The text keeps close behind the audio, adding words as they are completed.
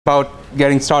about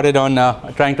getting started on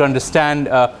trying to understand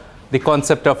the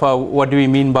concept of what do we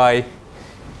mean by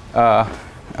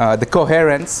the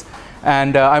coherence.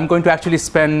 And I'm going to actually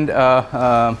spend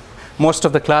most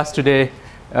of the class today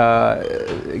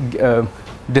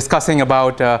discussing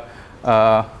about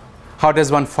how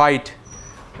does one fight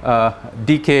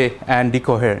decay and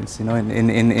decoherence,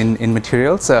 in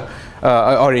materials or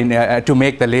to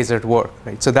make the laser work.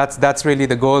 Right? So that's really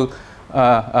the goal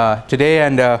today,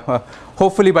 and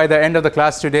hopefully by the end of the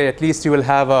class today, at least you will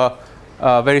have a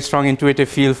very strong intuitive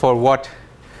feel for what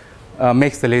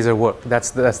makes the laser work.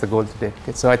 That's the goal today.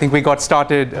 Okay, so I think we got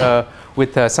started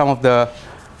with some of the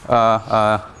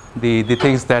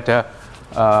things that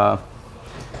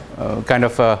kind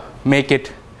of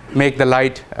make the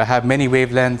light have many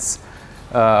wavelengths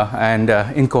and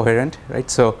incoherent, right?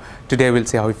 So today we'll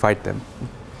see how we fight them.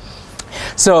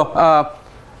 So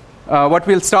what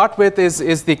we'll start with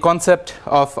is the concept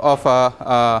of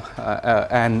a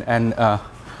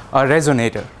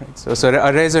resonator. Right? So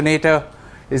a resonator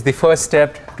is the first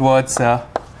step towards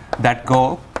that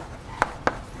goal.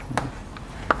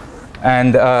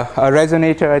 And a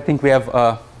resonator, I think we have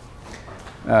all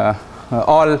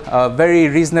a very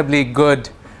reasonably good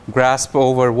grasp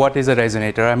over what is a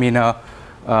resonator. I mean, a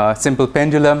simple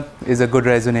pendulum is a good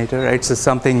resonator, right? So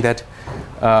something that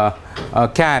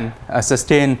can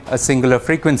sustain a singular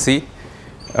frequency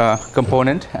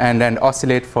component and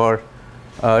oscillate for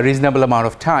a reasonable amount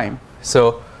of time.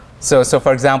 So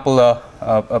for example,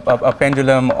 a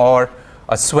pendulum or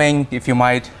a swing, if you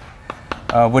might,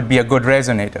 would be a good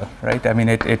resonator, right? I mean,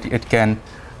 it can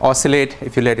oscillate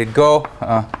if you let it go,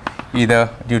 either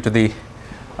due to the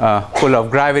pull of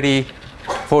gravity,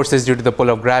 forces due to the pull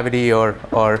of gravity,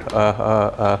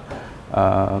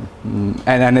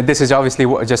 and this is obviously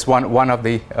just one of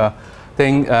the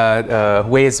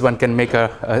ways one can make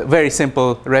a very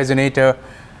simple resonator.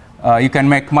 You can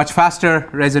make much faster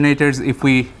resonators if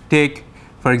we take,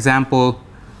 for example,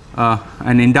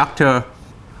 an inductor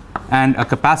and a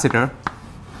capacitor.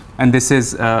 And this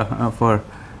is for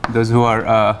those who are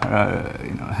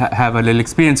have a little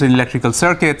experience in electrical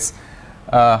circuits.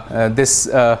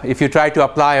 If you try to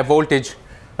apply a voltage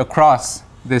across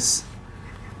this,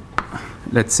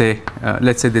 let's say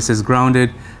this is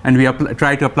grounded, and we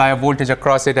try to apply a voltage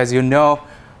across it. As you know,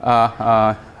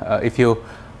 if you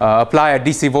apply a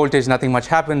DC voltage, nothing much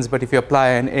happens. But if you apply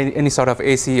any sort of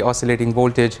AC oscillating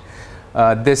voltage,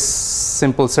 this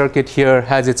simple circuit here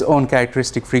has its own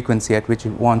characteristic frequency at which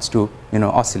it wants to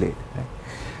oscillate. Right?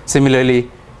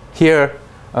 Similarly, here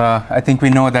I think we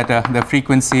know that the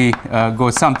frequency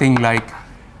goes something like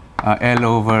L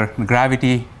over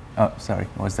gravity. Sorry,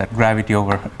 was that gravity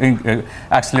over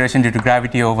acceleration due to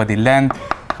gravity over the length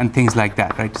and things like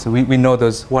that, right? So we know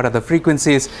those. What are the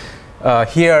frequencies?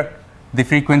 Here, the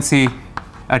frequency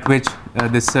at which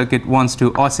this circuit wants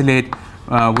to oscillate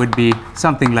would be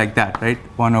something like that, right?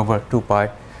 1 over 2 pi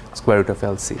square root of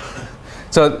LC.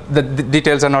 So the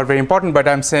details are not very important, but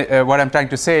what I'm trying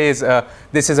to say is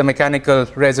this is a mechanical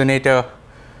resonator,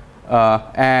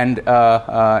 and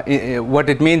what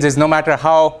it means is no matter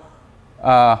how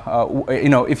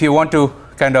if you want to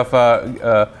kind of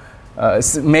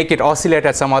make it oscillate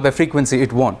at some other frequency,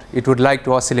 it won't. It would like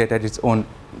to oscillate at its own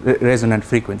resonant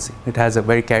frequency. It has a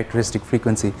very characteristic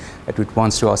frequency at which it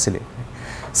wants to oscillate.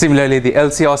 Similarly, the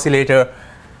LC oscillator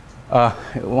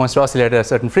wants to oscillate at a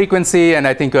certain frequency, and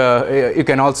I think you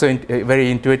can also very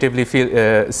intuitively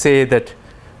say that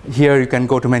here you can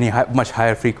go to much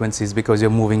higher frequencies because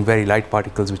you're moving very light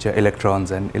particles, which are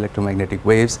electrons and electromagnetic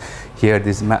waves. Here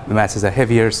these masses are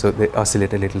heavier, so they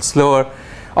oscillate a little slower.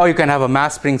 Or you can have a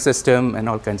mass spring system and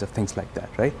all kinds of things like that,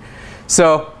 right?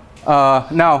 So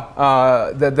now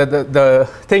the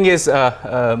thing is,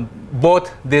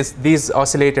 both these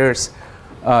oscillators,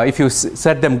 if you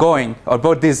set them going, or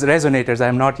both these resonators, I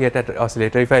am not yet at the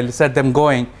oscillator, if I set them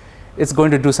going, it's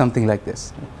going to do something like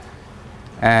this.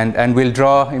 And we'll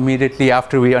draw immediately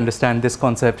after we understand this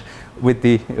concept with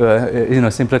the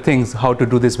simpler things, how to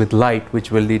do this with light, which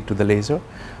will lead to the laser.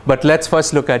 But let's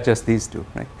first look at just these two,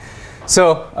 right?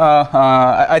 So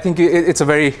I think it's a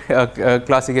very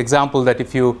classic example that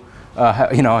if you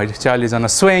a child is on a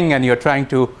swing and you're trying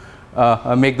to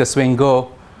make the swing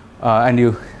go, and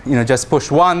you just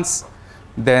push once,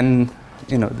 then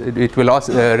it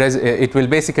will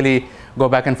basically go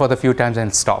back and forth a few times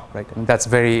and stop, right? And that's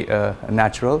very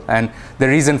natural. And the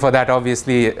reason for that,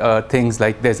 obviously, things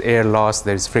like there's air loss,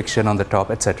 there's friction on the top,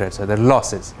 etc. So there are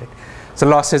losses. Right? So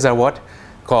losses are what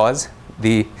cause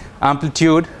the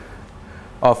amplitude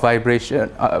of vibration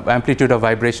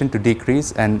to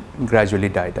decrease and gradually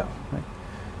die down. Right?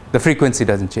 The frequency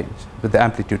doesn't change, but the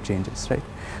amplitude changes, right?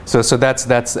 So that's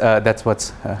what's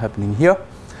happening here.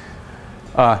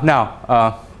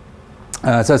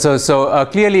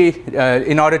 Clearly,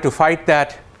 in order to fight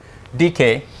that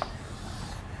decay,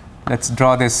 let's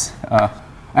draw this.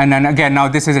 And then again, now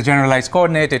this is a generalized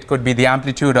coordinate. It could be the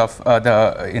amplitude of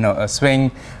a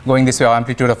swing going this way, or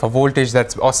amplitude of a voltage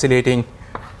that's oscillating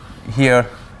here.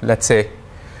 Let's say.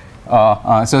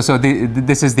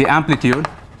 This is the amplitude,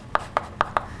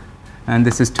 and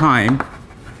this is time.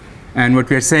 And what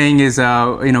we're saying is,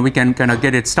 we can kind of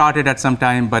get it started at some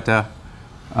time, but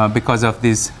because of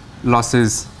these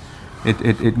losses,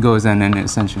 it goes and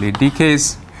essentially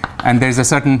decays. And there's a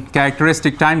certain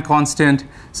characteristic time constant,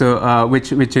 so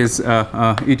which is e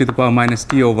to the power minus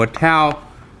t over tau.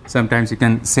 Sometimes you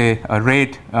can say a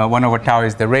rate. 1 over tau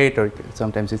is the rate, or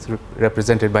sometimes it's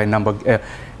represented by number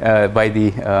by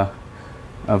the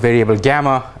variable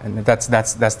gamma, and that's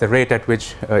the rate at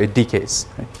which it decays.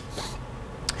 Right?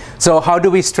 So how do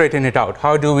we straighten it out?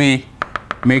 How do we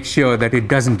make sure that it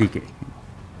doesn't decay?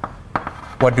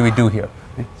 What do we do here?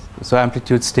 Right? So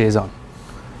amplitude stays on.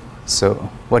 So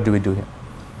what do we do here?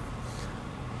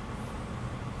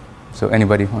 So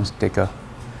anybody wants to take a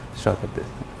shot at this?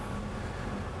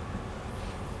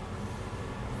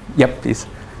 Yep, please.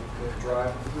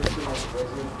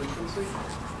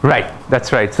 Right,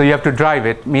 that's right. So you have to drive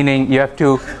it, meaning you have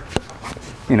to,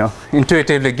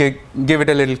 intuitively give it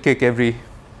a little kick every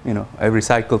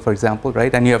cycle, for example,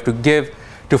 right? And you have to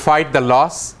to fight the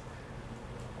loss.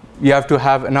 You have to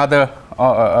have another.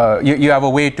 You have a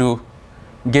way to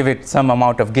give it some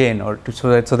amount of gain, or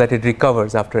so that it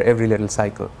recovers after every little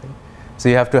cycle. Right? So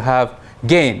you have to have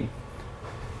gain,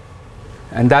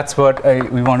 and that's what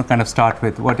we want to kind of start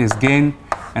with. What is gain,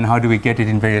 and how do we get it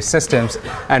in various systems?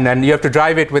 And then you have to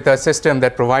drive it with a system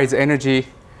that provides energy,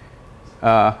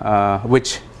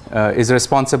 which is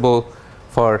responsible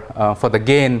for the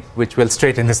gain, which will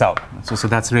straighten this out. So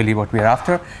that's really what we're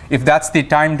after. If that's the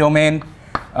time domain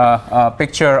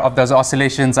picture of those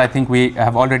oscillations, I think we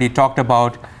have already talked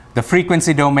about the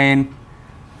frequency domain.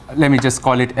 Let me just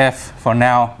call it F for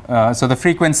now. So the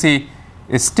frequency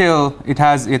is still, it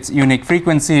has its unique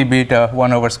frequency, be it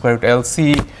 1 over square root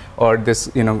LC or this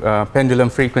pendulum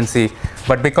frequency.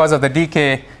 But because of the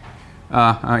decay,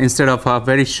 instead of a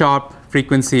very sharp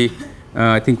frequency,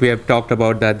 I think we have talked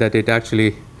about that it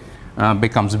actually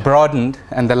becomes broadened,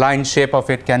 and the line shape of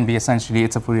it can be essentially,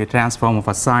 it's a Fourier transform of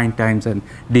a sine times a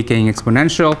decaying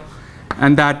exponential,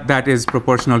 and that is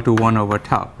proportional to 1 over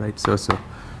tau, right? So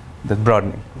the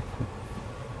broadening.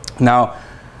 Now,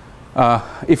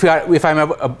 if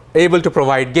I'm able to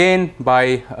provide gain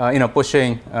by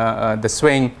pushing the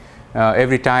swing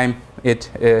every time it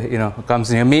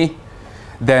comes near me,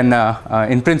 then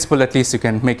in principle at least you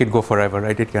can make it go forever,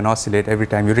 right? It can oscillate every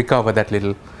time you recover that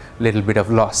little bit of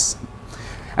loss.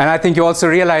 And I think you also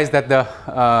realize that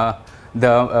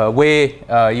the way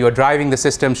you are driving the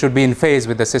system should be in phase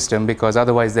with the system, because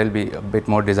otherwise there'll be a bit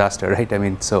more disaster, right? I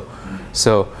mean, so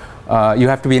you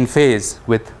have to be in phase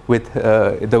with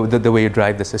the way you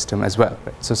drive the system as well.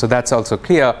 Right? So that's also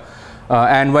clear.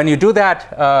 And when you do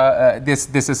that,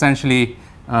 this essentially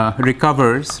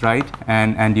recovers, right?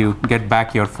 And you get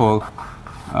back your full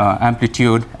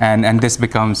amplitude, and this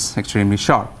becomes extremely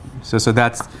sharp. So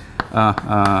that's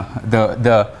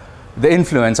the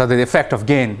influence or the effect of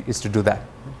gain is to do that.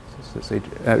 So it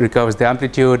recovers the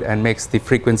amplitude and makes the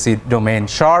frequency domain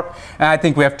sharp. And I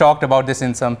think we have talked about this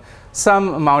in some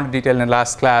amount of detail in the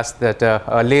last class, that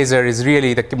a laser is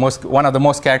really one of the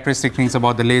most characteristic things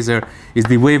about the laser is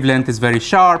the wavelength is very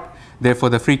sharp. Therefore,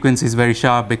 the frequency is very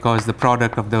sharp, because the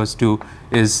product of those two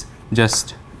is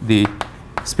just the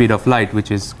speed of light,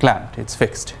 which is clamped. It's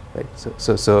fixed. Right?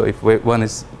 So if one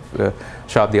is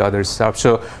sharp, the other is sharp.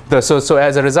 So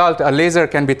as a result, a laser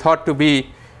can be thought to be,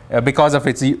 because of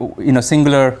its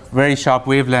singular very sharp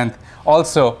wavelength,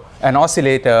 also an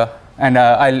oscillator. And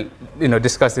I'll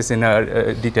discuss this in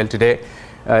detail today.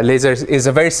 Laser is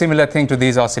a very similar thing to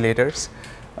these oscillators,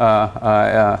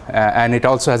 and it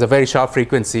also has a very sharp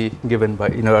frequency given by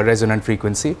a resonant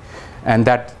frequency, and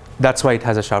that's why it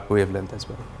has a sharp wavelength as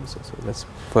well. So that's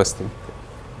first thing.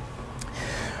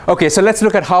 Okay, so let's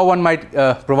look at how one might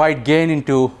provide gain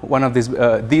into one of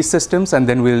these systems, and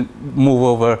then we'll move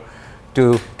over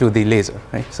to the laser.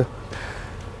 Right?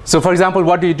 So for example,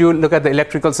 what do you do? Look at the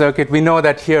electrical circuit. We know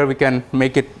that here we can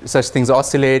make such things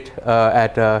oscillate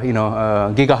at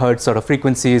gigahertz sort of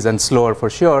frequencies, and slower for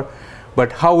sure.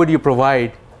 But how would you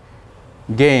provide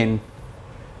gain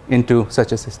into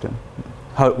such a system?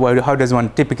 How does one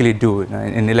typically do it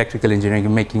in electrical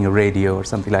engineering, making a radio or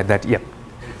something like that? Yeah. A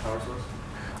power source.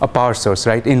 A power source,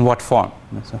 right? In what form?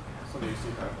 So you see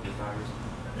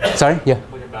batteries. Sorry? Yeah.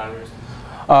 With your batteries.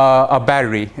 A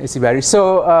battery, AC battery.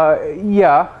 So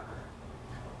yeah,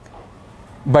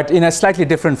 but in a slightly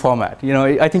different format. You know,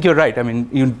 I think you're right. I mean,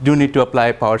 you do need to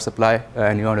apply power supply,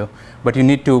 and you want to, but you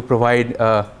need to provide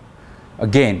a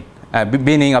gain.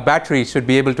 Meaning a battery should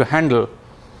be able to handle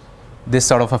this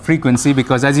sort of a frequency,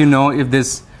 because as you know, if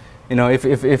this, you know,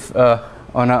 if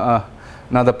on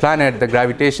another planet the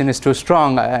gravitation is too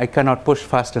strong, I cannot push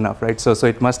fast enough, right? So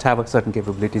it must have a certain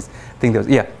capabilities. I think there was,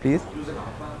 yeah, please.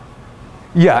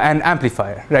 Yeah, an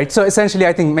amplifier, right? So essentially,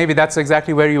 I think maybe that's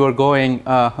exactly where you were going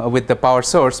with the power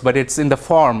source, but it's in the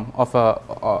form of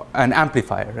an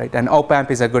amplifier, right? An op-amp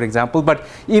is a good example, but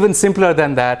even simpler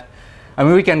than that. I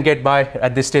mean, we can get by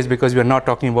at this stage because we're not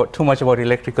talking about too much about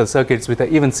electrical circuits with an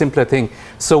even simpler thing.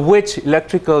 So which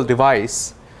electrical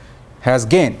device has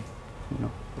gain? You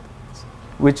know,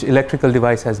 which electrical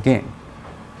device has gain?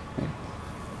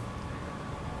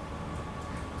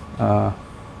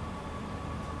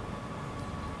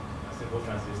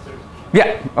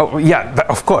 Yeah, oh, yeah,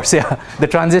 of course, yeah, the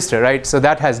transistor, right? So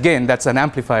that has gain, that's an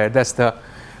amplifier, that's the,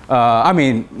 I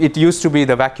mean, it used to be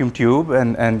the vacuum tube,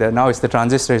 and now it's the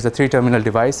transistor, it's the 3-terminal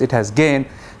device, it has gain.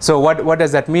 So what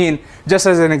does that mean? Just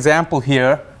as an example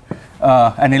here,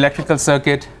 an electrical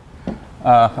circuit,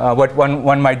 what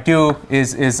one might do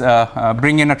is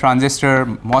bring in a transistor,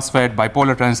 MOSFET,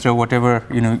 bipolar transistor, whatever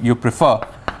you prefer.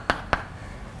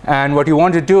 And what you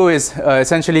want to do is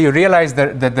essentially you realize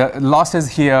that the losses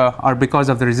here are because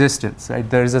of the resistance, right?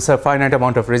 There is a finite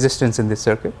amount of resistance in this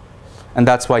circuit, and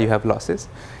that's why you have losses.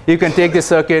 You can take this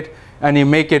circuit and you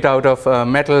make it out of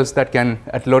metals that can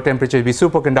at low temperature be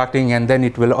superconducting, and then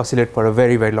it will oscillate for a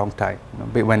very, very long time,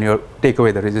 when you take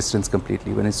away the resistance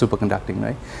completely, when it's superconducting,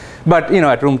 right? But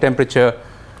at room temperature,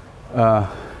 well,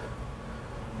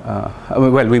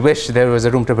 we wish there was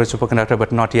a room temperature superconductor,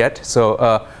 but not yet.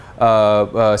 So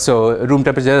room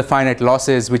temperature finite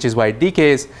losses, which is why it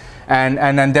decays,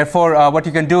 and therefore what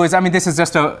you can do is, I mean, this is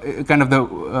just a kind of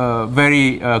the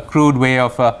very crude way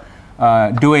of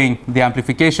doing the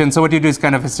amplification. So what you do is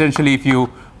kind of essentially, if you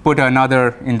put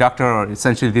another inductor, or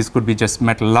essentially these could be just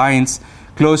metal lines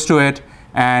close to it,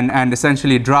 and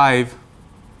essentially drive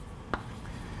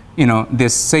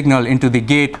this signal into the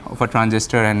gate of a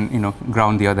transistor, and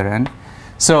ground the other end.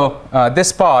 So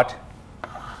this part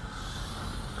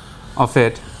of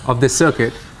this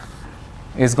circuit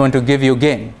is going to give you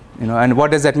gain, and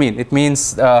what does that mean? It means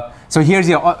so here's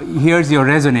your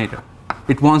resonator.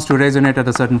 It wants to resonate at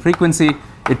a certain frequency.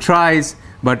 It tries,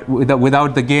 but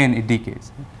without the gain, it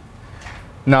decays.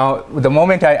 Now, the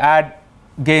moment I add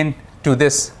gain to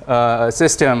this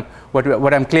system,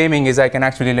 what I'm claiming is I can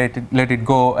actually let it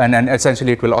go, and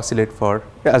essentially it will oscillate for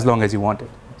as long as you want it.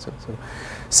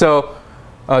 So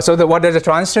what does a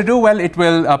transistor do? Well, it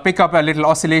will pick up a little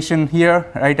oscillation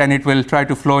here, right, and it will try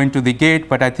to flow into the gate.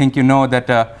 But I think you know that,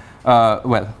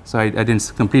 well, so I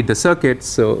didn't complete the circuit,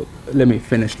 so let me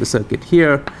finish the circuit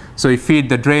here. So you feed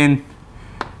the drain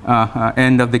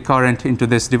end of the current into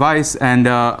this device, and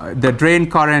the drain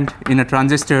current in a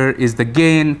transistor is the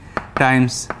gain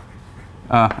times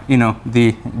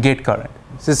the gate current.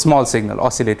 It's a small signal,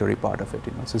 oscillatory part of it.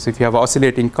 So if you have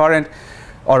oscillating current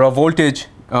or a voltage,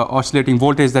 oscillating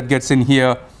voltage that gets in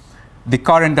here, the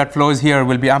current that flows here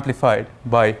will be amplified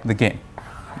by the gain.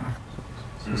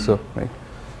 So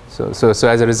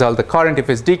as a result, the current, if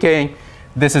it's decaying,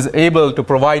 this is able to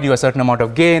provide you a certain amount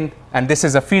of gain, and this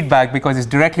is a feedback because it's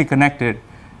directly connected.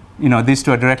 These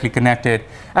two are directly connected,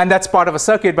 and that's part of a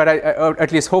circuit. But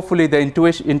at least hopefully the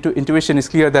intuition is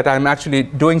clear that I'm actually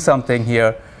doing something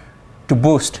here to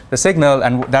boost the signal,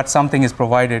 and that something is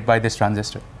provided by this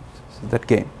transistor. So that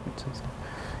gain.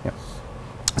 Yeah.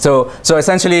 So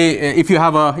essentially, if you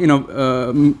have a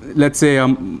let's say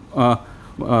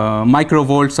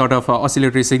microvolt sort of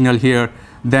oscillatory signal here,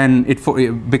 then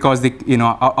because the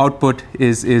output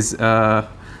is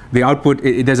the output,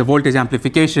 there's a voltage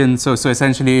amplification, so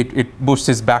essentially it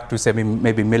boosts back to say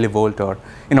maybe millivolt, or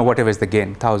whatever is the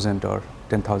gain, 1,000 or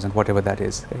 10,000, whatever that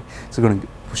is, right? So we're going to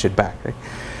push it back, right?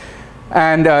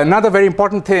 And another very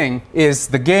important thing is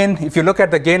the gain. If you look at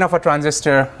the gain of a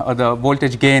transistor, or the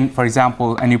voltage gain, for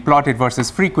example, and you plot it versus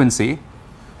frequency,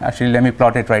 actually let me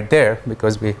plot it right there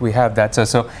because we have that.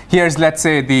 So here's, let's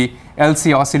say, the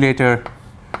LC oscillator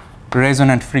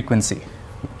resonant frequency.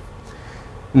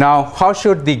 Now, how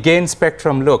should the gain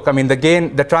spectrum look? I mean,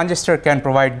 the transistor can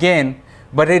provide gain,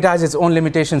 but it has its own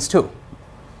limitations too.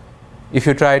 If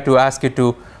you try to ask it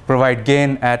to provide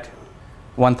gain at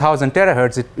 1,000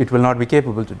 terahertz, it will not be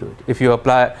capable to do it. If you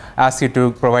ask it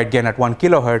to provide gain at 1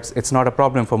 kilohertz, it's not a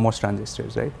problem for most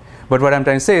transistors, right? But what I'm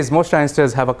trying to say is most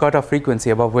transistors have a cutoff frequency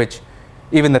above which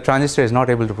even the transistor is not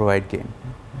able to provide gain.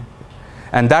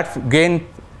 And that gain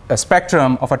a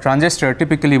spectrum of a transistor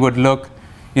typically would look,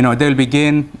 there will be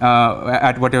gain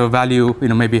at whatever value,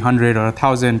 maybe 100 or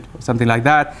 1,000 or something like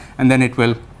that, and then it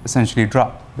will essentially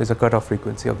drop. There's a cutoff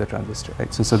frequency of the transistor,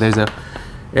 right? So there's a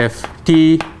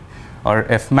Ft or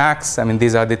F max. I mean,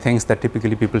 these are the things that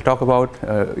typically people talk about,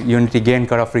 unity gain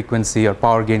cutoff frequency or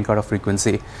power gain cutoff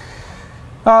frequency.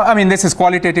 I mean, this is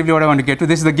qualitatively what I want to get to.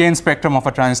 This is the gain spectrum of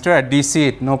a transistor. At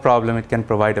DC, no problem, it can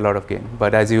provide a lot of gain.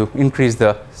 But as you increase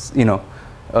the,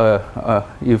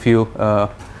 if you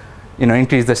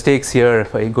increase the stakes here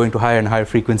by going to higher and higher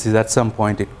frequencies, at some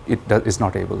point it is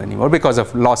not able anymore because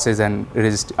of losses and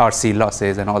RC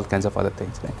losses and all kinds of other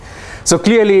things. Right? So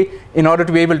clearly, in order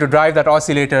to be able to drive that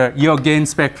oscillator, your gain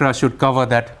spectra should cover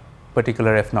that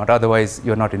particular F naught. Otherwise,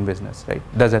 you're not in business, right?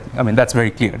 I mean, that's very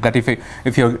clear. That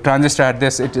if your transistor had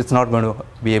this, it's not going to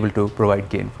be able to provide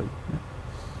gain for you.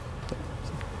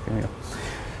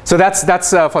 So that's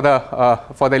for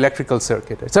the electrical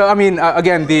circuit. So I mean,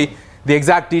 again, the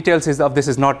exact details of this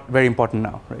is not very important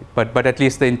now, right? But at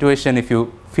least the intuition, if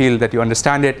you feel that you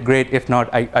understand it, great. If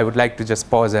not, I would like to just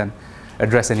pause and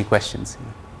address any questions.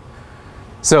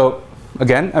 So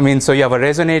again, I mean, so you have a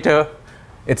resonator.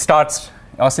 It starts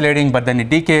oscillating, but then it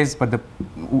decays. But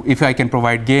if I can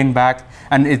provide gain back,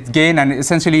 and it's gain, and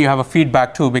essentially you have a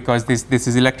feedback too, because this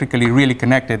is electrically really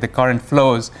connected. The current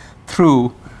flows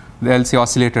through the LC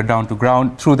oscillator down to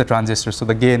ground through the transistor. So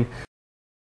the gain.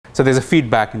 So there's a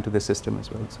feedback into the system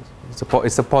as well. So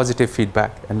it's a positive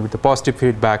feedback, and with the positive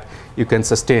feedback, you can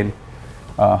sustain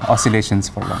oscillations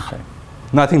for a long time.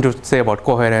 Nothing to say about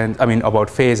coherence, I mean about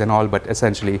phase and all, but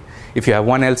essentially, if you have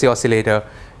one LC oscillator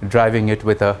driving it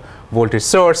with a voltage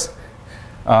source,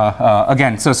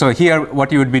 again, so here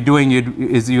what you would be doing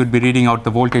is you would be reading out the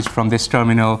voltage from this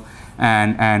terminal,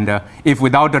 and if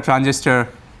without the transistor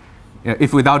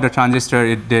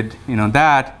it did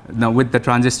that. Now with the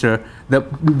transistor,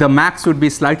 the max would be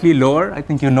slightly lower. I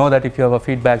think you know that if you have a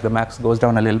feedback, the max goes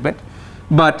down a little bit,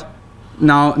 but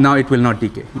now it will not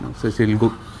decay. So it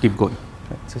will keep going.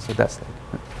 Right? So that's that.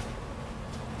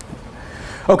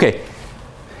 Okay.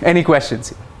 Any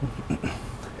questions?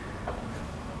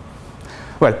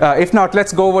 Well, if not,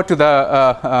 let's go over to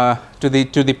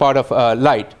the part of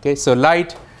light. Okay. So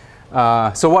light.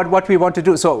 So what we want to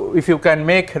do, so if you can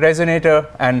make resonator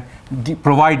and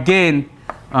provide gain,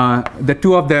 the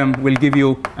two of them will give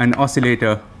you an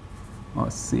oscillator.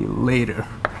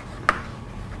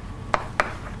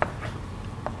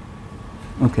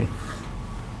 Okay.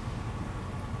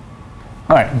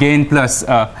 All right, gain plus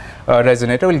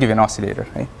resonator will give you an oscillator.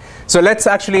 Right? So let's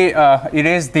actually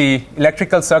erase the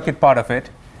electrical circuit part of it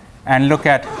and look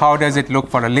at how does it look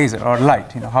for a laser or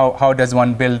light. How does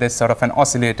one build this sort of an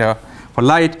oscillator for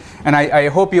light? And I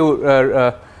hope you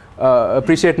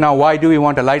appreciate now why do we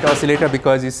want a light oscillator,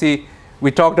 because you see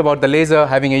we talked about the laser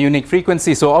having a unique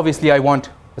frequency. So obviously I want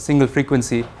a single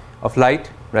frequency of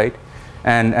light, right?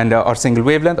 And or single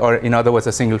wavelength, or in other words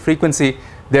a single frequency.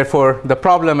 Therefore the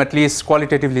problem, at least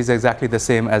qualitatively, is exactly the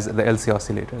same as the LC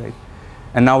oscillator, right?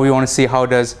 And now we want to see how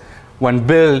does one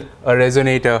build a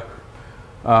resonator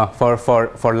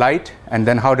for light, and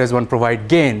then how does one provide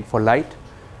gain for light,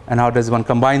 and how does one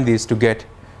combine these to get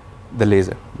the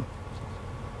laser.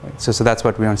 Right? So that's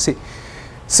what we want to see.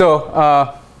 So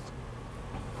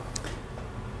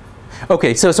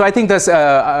okay, so I think that's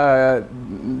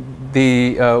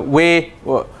the way.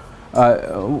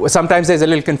 Sometimes there's a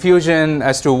little confusion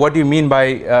as to what do you mean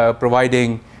by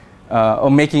providing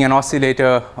or making an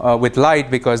oscillator with light,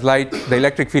 because light, the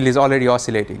electric field is already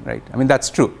oscillating, right? I mean, that's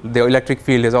true. The electric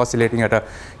field is oscillating at a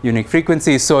unique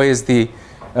frequency, so is the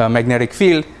magnetic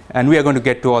field, and we are going to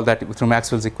get to all that through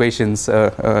Maxwell's equations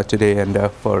today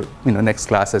and for next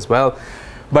class as well.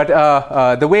 But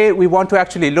the way we want to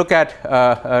actually look at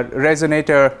a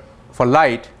resonator for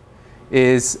light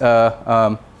is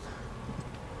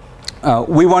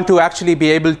we want to actually be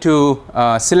able to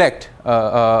select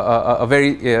a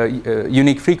very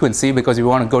unique frequency, because we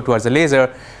want to go towards a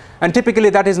laser, and typically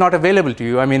that is not available to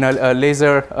you. I mean, a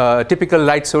laser, typical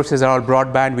light sources are all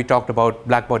broadband. We talked about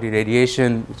black body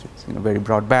radiation, which is very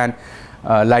broadband.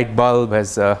 Light bulb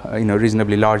has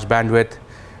reasonably large bandwidth,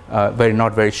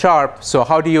 not very sharp. So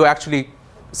how do you actually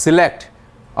select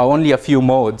only a few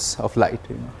modes of light?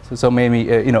 So maybe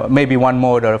maybe one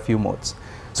mode or a few modes.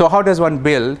 So how does one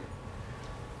build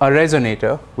a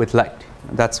resonator with light?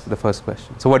 That's the first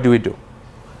question. So what do we do?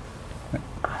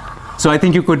 So I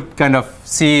think you could kind of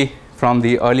see from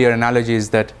the earlier analogies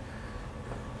that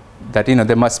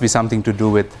there must be something to do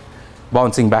with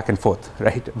bouncing back and forth,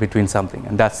 right, between something,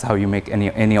 and that's how you make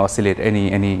any oscillator,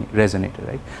 any resonator,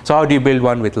 right? So how do you build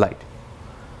one with light?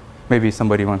 Maybe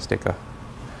somebody wants to take a.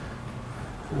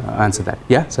 answer that.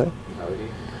 Yeah, sorry?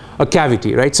 A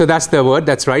cavity, right? So that's the word,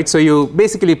 that's right. So you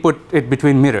basically put it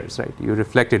between mirrors, right? You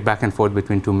reflect it back and forth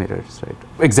between two mirrors, right?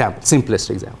 Example,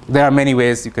 simplest example. There are many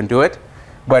ways you can do it.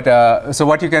 But so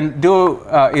what you can do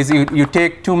is you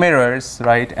take two mirrors,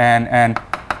 right? And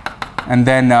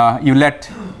then you let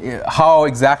how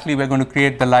exactly we're going to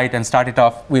create the light and start it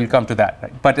off, we'll come to that,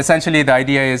 right? But essentially the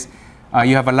idea is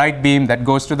you have a light beam that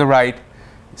goes to the right,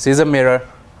 sees a mirror,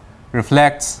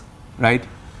 reflects, right?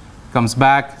 Comes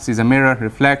back, sees a mirror,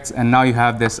 reflects, and now you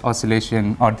have this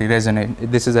oscillation or the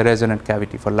resonant. This is a resonant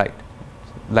cavity for light.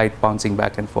 Light bouncing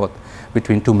back and forth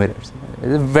between two mirrors.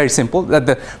 It's very simple.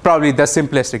 Probably the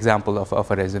simplest example of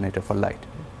a resonator for light.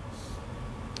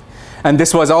 And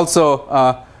this was also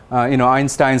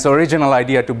Einstein's original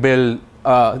idea to build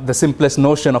the simplest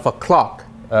notion of a clock,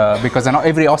 because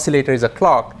every oscillator is a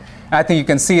clock. And I think you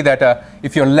can see that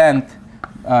if your length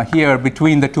here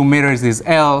between the two mirrors is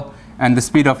L, and the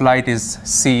speed of light is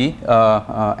c,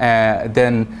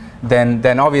 then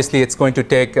obviously it's going to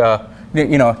take,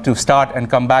 to start and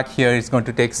come back here, it's going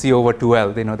to take c over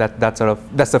 2l.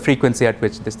 That's the frequency at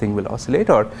which this thing will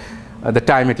oscillate, or the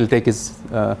time it will take is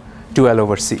 2l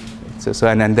over c.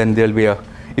 And then there'll be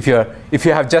if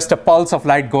you have just a pulse of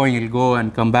light going, it'll go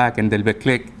and come back, and there'll be a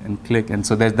click, and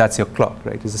so that's your clock,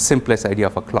 right? It's the simplest idea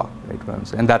of a clock,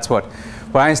 right? And that's what,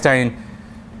 for Einstein,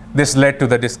 this led to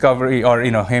the discovery, or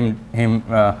him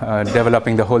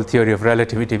developing the whole theory of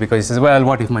relativity, because he says, well,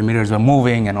 what if my mirrors were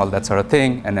moving and all that sort of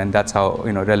thing, and then that's how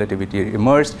relativity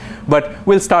emerged. But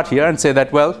we'll start here and say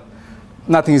that, well,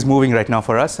 nothing is moving right now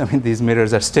for us. I mean, these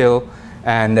mirrors are still,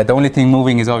 and the only thing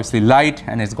moving is obviously light,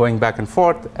 and it's going back and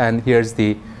forth. And here's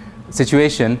the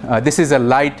situation. This is a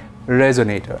light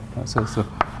resonator.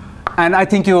 And I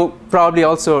think you probably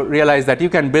also realize that you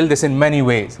can build this in many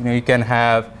ways. You can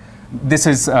have. This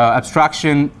is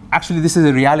abstraction. Actually, this is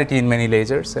a reality in many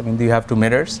lasers. I mean, you have two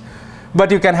mirrors.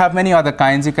 But you can have many other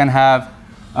kinds. You can have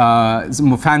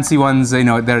some fancy ones.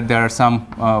 There are some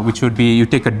which would be, you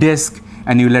take a disk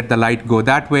and you let the light go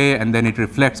that way, and then it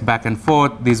reflects back and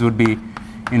forth. These would be,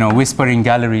 whispering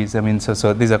galleries. I mean,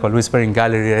 so these are called whispering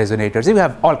gallery resonators. You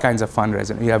have all kinds of fun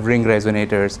resonators. You have ring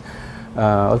resonators,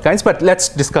 all kinds. But let's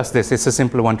discuss this. It's a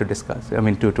simple one to discuss. I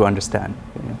mean, to understand.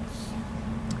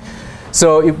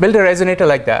 So you build a resonator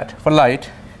like that for light,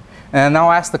 and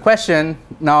now ask the question,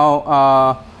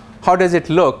 now how does it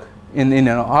look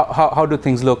how do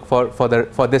things look for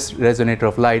this resonator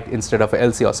of light instead of a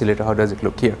LC oscillator? How does it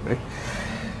look here, right?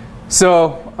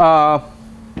 So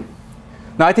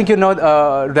now I think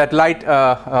that light,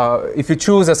 if you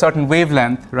choose a certain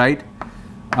wavelength, right,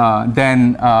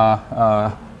 then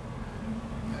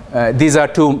these are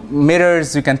two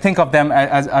mirrors. You can think of them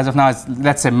as of now as,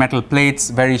 let's say, metal plates,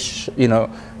 very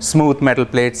smooth metal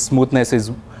plates. Smoothness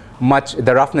is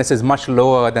the roughness is much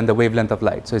lower than the wavelength of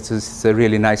light. So it's a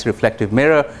really nice reflective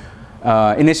mirror.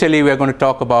 Initially, we're going to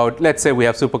talk about, let's say we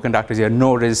have superconductors here,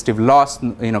 no resistive loss,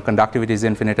 conductivity is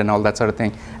infinite and all that sort of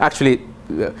thing. Actually,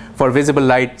 for visible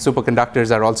light, superconductors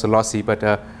are also lossy, but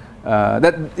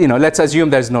let's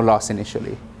assume there's no loss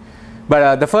initially.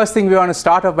 But the first thing we want to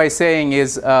start off by saying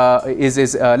is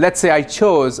let's say I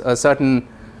chose a certain,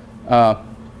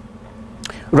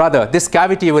 rather, this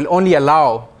cavity will only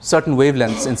allow certain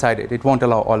wavelengths inside it. It won't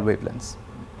allow all wavelengths.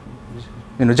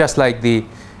 Just like the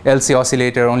LC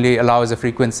oscillator only allows a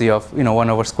frequency of 1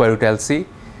 over square root LC.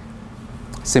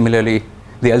 Similarly,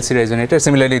 the LC resonator.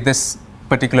 Similarly, this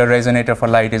particular resonator for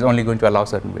light is only going to allow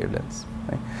certain wavelengths.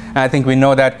 Right? And I think we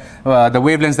know that the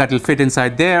wavelengths that will fit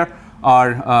inside there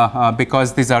are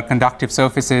because these are conductive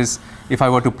surfaces. If I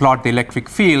were to plot the electric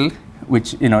field,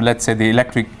 which let's say the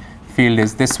electric field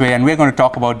is this way, and we're going to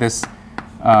talk about this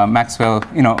Maxwell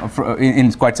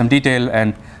in quite some detail.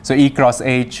 And so E cross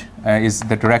H is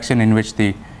the direction in which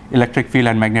the electric field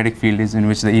and magnetic field is, in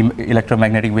which the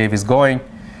electromagnetic wave is going,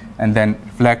 and then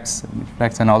reflects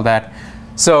and all that.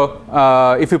 So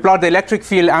if you plot the electric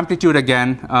field amplitude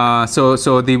again, so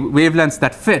the wavelengths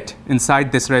that fit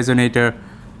inside this resonator,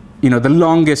 the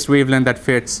longest wavelength that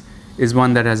fits is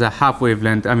one that has a half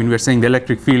wavelength. I mean, we're saying the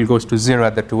electric field goes to 0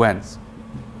 at the two ends.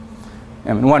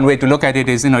 I mean, one way to look at it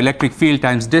is, electric field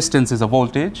times distance is a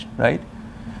voltage, right?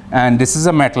 And this is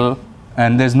a metal,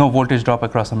 and there's no voltage drop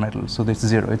across a metal, so it's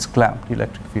 0. It's clamped. The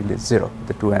electric field is 0 at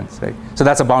the two ends, right? So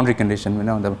that's a boundary condition. We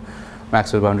know the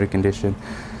Maxwell boundary condition.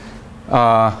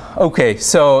 Okay,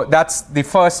 so that's the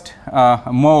first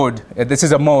mode. This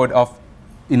is a mode of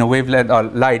wavelength or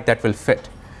light that will fit.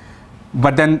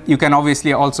 But then you can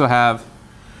obviously also have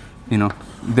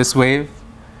this wave,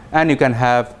 and you can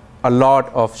have a lot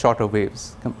of shorter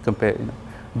waves compared.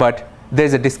 But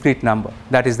there's a discrete number.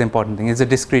 That is the important thing. It's a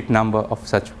discrete number of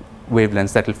such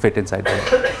wavelengths that will fit inside the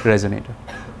resonator.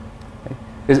 Right?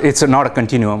 It's not a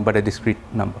continuum, but a discrete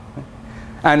number. Right?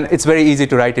 And it's very easy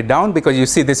to write it down because you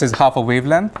see this is half a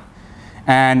wavelength,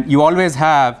 and you always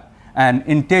have an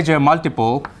integer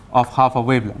multiple of half a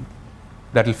wavelength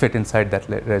that will fit inside that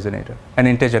resonator, an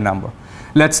integer number.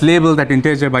 Let's label that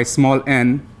integer by small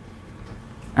n,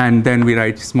 and then we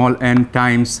write small n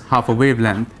times half a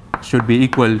wavelength should be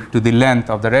equal to the length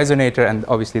of the resonator, and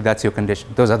obviously that's your condition.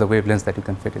 Those are the wavelengths that you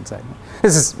can fit inside.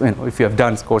 This is, if you have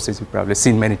done courses, you've probably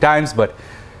seen many times, but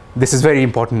this is very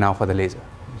important now for the laser.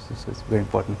 This is very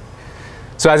important.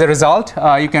 So as a result,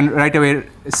 you can right away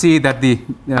see that the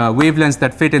wavelengths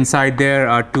that fit inside there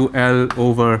are 2L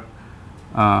over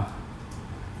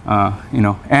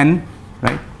n,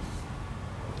 right,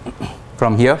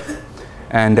 from here.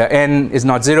 And n is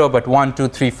not 0, but 1, 2,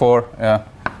 3, 4,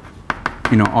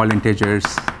 all integers.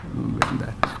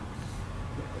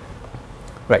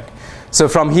 Right. So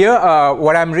from here,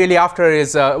 what I'm really after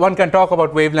is, one can talk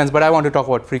about wavelengths, but I want to talk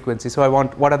about frequency. So I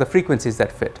want, what are the frequencies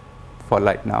that fit for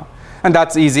light now? And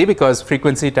that's easy because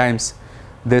frequency times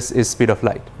this is speed of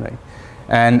light, right?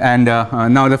 And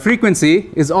now the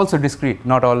frequency is also discrete.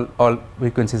 Not all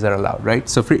frequencies are allowed, right?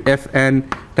 So Fn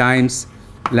times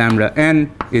lambda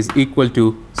n is equal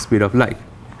to speed of light,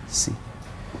 c.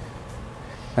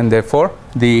 And therefore,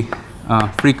 the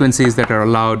frequencies that are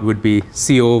allowed would be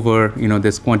c over,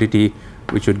 this quantity,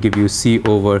 which would give you c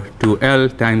over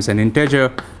 2L times an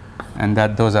integer, and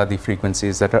those are the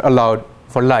frequencies that are allowed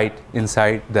for light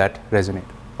inside that resonator,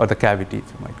 or the cavity,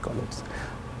 if you might call it.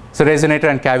 So resonator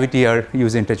and cavity are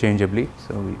used interchangeably.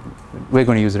 So we're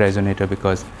going to use resonator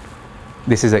because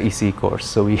this is an ECE course,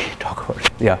 so we talk about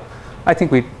it. Yeah, I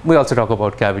think we also talk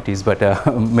about cavities, but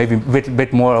maybe a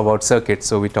bit more about circuits,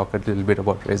 so we talk a little bit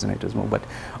about resonators more. But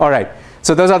all right,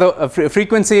 so those are the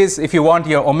frequencies. If you want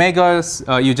your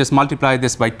omegas, you just multiply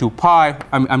this by 2 pi.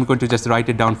 I'm going to just write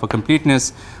it down for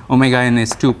completeness. Omega n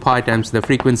is 2 pi times the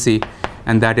frequency,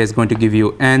 and that is going to give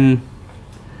you n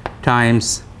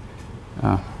times,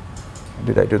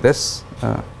 did I do this?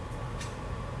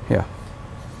 Yeah.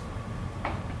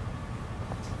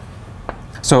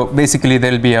 So basically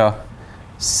there will be a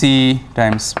c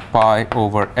times pi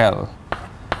over L,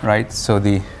 right? So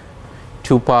the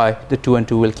 2 pi, the 2 and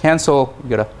 2 will cancel. You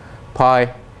get a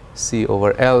pi c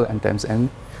over L and times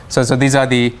n. So these are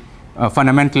the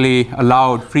fundamentally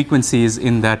allowed frequencies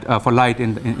in that for light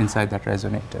inside that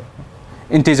resonator.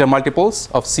 Integer multiples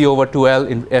of c over 2L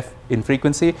in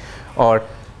frequency, or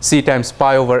c times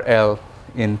pi over L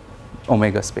in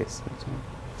omega space.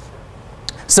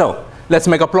 So let's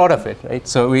make a plot of it, right?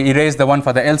 So we erase the one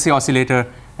for the LC oscillator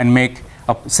and make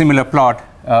a similar plot.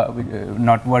 We're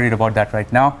not worried about that right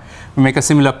now. We make a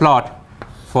similar plot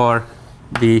for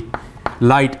the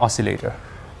light oscillator,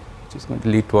 which is going to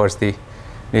lead towards the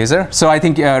laser. So I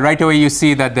think right away you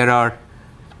see that there are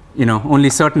only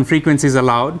certain frequencies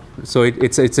allowed. So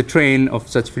it's a train of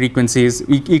such frequencies,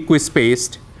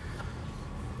 equispaced,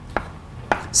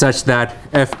 such that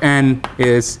Fn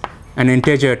is an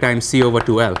integer times c over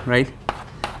 2L, right?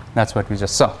 That's what we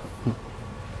just saw.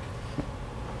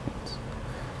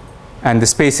 And the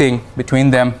spacing between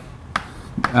them,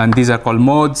 and these are called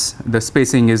modes. The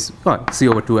spacing is c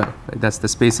over 2L. Right? That's the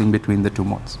spacing between the two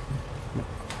modes.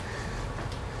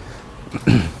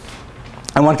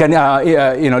 And one can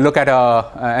look at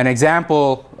an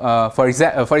example. For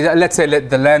example, let's say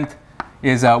the length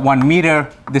is 1 meter.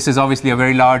 This is obviously a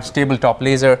very large tabletop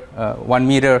laser, 1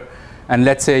 meter. And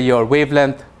let's say your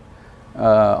wavelength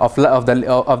of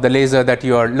the laser that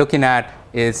you are looking at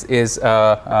is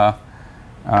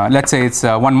let's say it's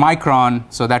 1 micron.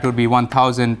 So that would be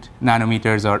 1,000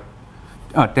 nanometers, or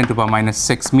 10 to the power minus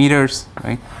 6 meters,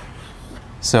 right?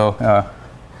 So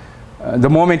the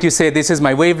moment you say this is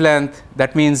my wavelength,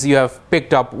 that means you have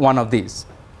picked up one of these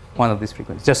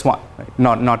frequencies, just one, right?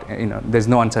 Not there's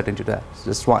no uncertainty to that. It's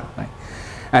just one, right?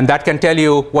 And that can tell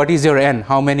you what is your n,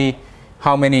 how many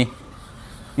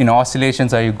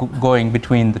oscillations are you going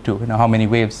between the two, how many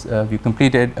waves have you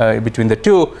completed between the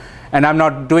two. And I'm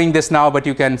not doing this now, but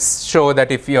you can show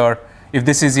that if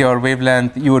this is your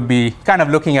wavelength, you would be kind of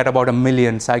looking at about 1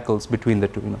 million cycles between the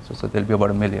two. So there'll be about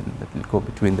 1 million that will go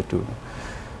between the two.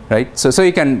 Right? So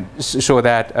you can show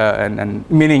that, and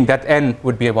meaning that n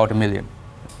would be about 1 million.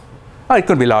 Or it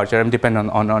could be larger, depending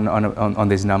on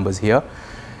these numbers here.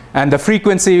 And the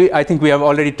frequency, I think we have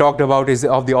already talked about, is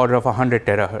of the order of 100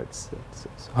 terahertz. So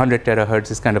 100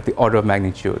 terahertz is kind of the order of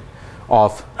magnitude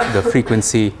of the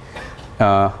frequency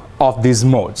of these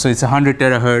modes. So it's 100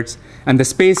 terahertz. And the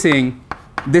spacing,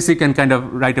 this you can kind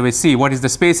of right away see. What is the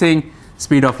spacing?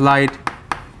 Speed of light,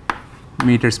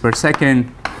 meters per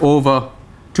second, over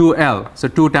 2L, so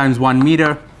 2 times 1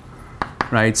 meter,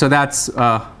 right? So that's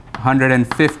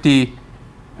 150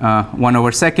 1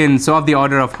 over second, so of the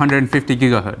order of 150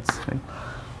 gigahertz, right?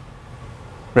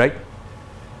 Right?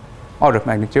 Order of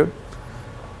magnitude.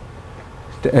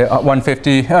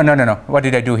 150, oh, no. What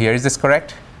did I do here? Is this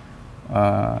correct?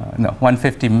 No,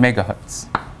 150 megahertz.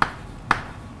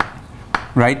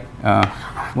 Right?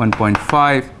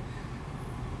 1.5.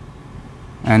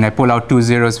 And I pull out 2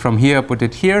 zeros from here, put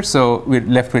it here, so we're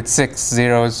left with 6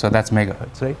 zeros, so that's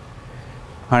megahertz, right?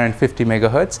 150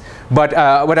 megahertz. But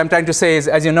what I'm trying to say is,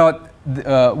 as you know,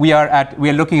 we are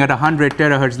looking at 100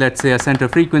 terahertz, let's say, a center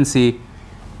frequency.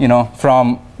 You know,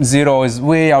 from 0 is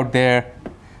way out there,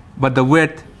 but the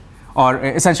width, or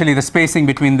essentially the spacing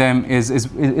between them,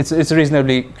 it's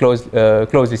reasonably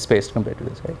closely spaced compared to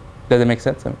this, right? Does that make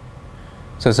sense?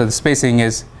 So the spacing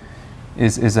is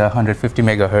 150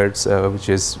 megahertz, which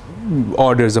is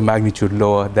orders of magnitude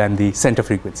lower than the center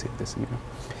frequency of this. You know.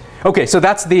 Okay, so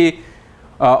that's the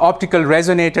optical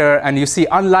resonator, and you see,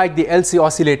 unlike the LC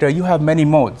oscillator, you have many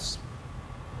modes,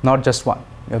 not just one.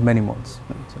 You have many modes,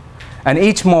 and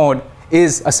each mode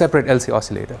is a separate LC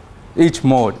oscillator. Each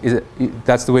mode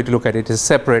that's the way to look at it, is a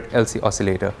separate LC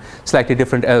oscillator, slightly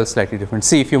different L, slightly different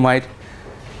C, if you might,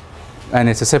 and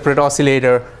it's a separate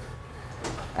oscillator.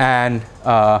 And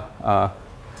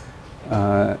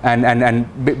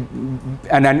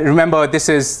remember, this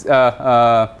is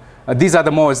these are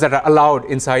the modes that are allowed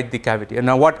inside the cavity. And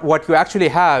now what you actually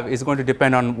have is going to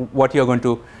depend on what you're going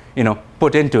to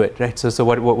put into it, right? So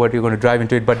what you're going to drive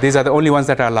into it. But these are the only ones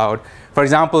that are allowed. For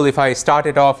example, if I start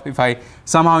it off, if I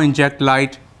somehow inject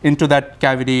light into that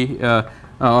cavity or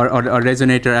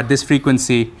resonator at this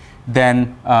frequency,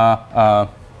 then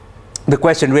the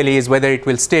question really is whether it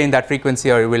will stay in that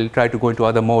frequency or it will try to go into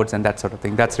other modes and that sort of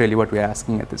thing. That's really what we're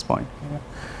asking at this point. Yeah.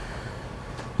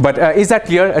 But is that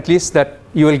clear, at least, that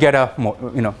you will get a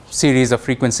series of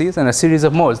frequencies and a series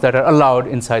of modes that are allowed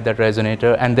inside that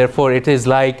resonator, and therefore it is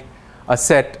like a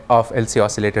set of LC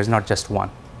oscillators, not just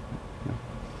one. Yeah.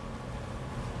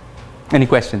 Any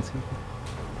questions?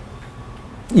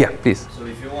 Yeah, please. So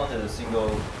if you wanted a single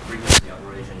frequency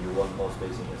operation, you want more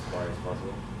spacing as far as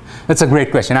possible? That's a great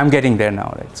question. I'm getting there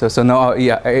now, right? So no,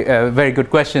 yeah, very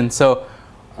good question. So,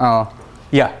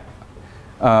 yeah.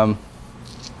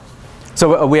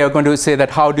 So we are going to say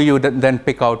that how do you then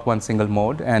pick out one single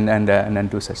mode and then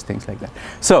do such things like that.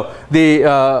 So the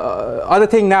other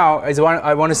thing now is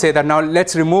I want to say that now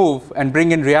let's remove and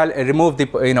bring in remove the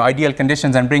ideal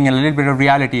conditions and bring in a little bit of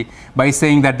reality by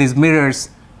saying that these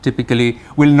mirrors typically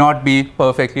will not be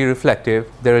perfectly reflective.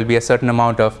 There will be a certain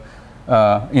amount of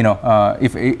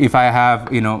if I have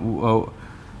a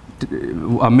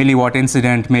milliwatt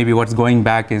incident, maybe what's going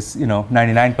back is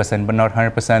 99%, but not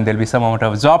 100%. There'll be some amount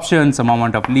of absorption, some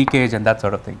amount of leakage, and that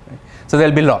sort of thing. Right? So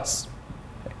there'll be loss,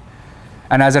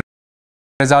 and as a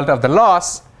result of the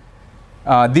loss,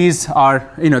 these are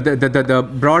the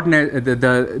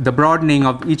broadening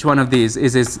of each one of these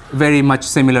is very much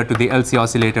similar to the LC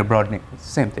oscillator broadening. It's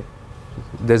the same thing.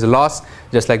 There's a loss,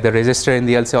 just like the resistor in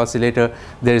the LC oscillator.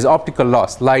 There is optical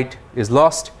loss. Light is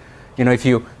lost. If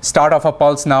you start off a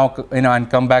pulse now, and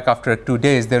come back after 2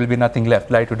 days, there will be nothing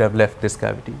left. Light would have left this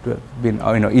cavity, to have been,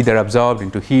 either absorbed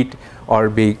into heat or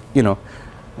be,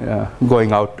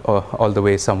 going out all the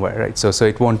way somewhere, right? So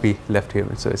it won't be left here.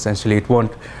 So essentially, it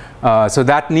won't. So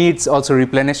that needs also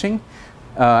replenishing,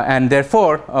 and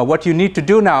therefore, what you need to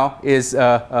do now is,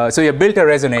 so you built a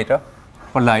resonator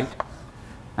for light,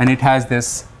 and it has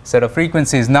this set of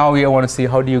frequencies. Now we want to see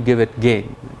how do you give it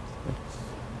gain.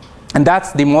 And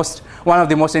that's one of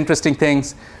the most interesting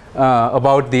things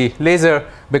about the laser,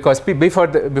 because before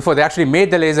they actually made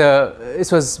the laser,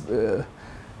 this was,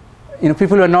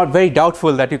 people were not very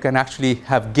doubtful that you can actually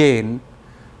have gain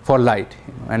for light,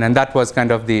 and that was kind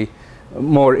of the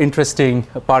more interesting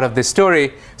part of this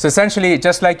story. So essentially,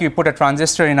 just like you put a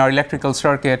transistor in our electrical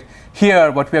circuit,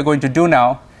 here what we are going to do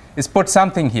now is put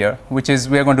something here, which is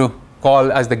we are going to call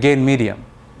as the gain medium.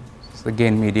 It's the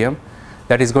gain medium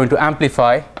that is going to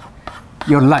amplify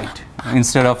your light.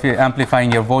 Instead of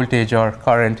amplifying your voltage or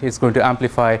current, it's going to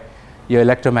amplify your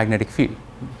electromagnetic field.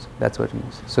 So that's what it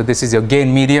means. So this is your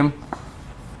gain medium.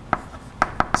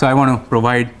 So I want to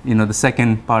provide the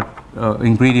second part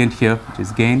ingredient here, which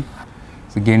is gain.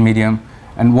 It's a gain medium.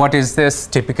 And what is this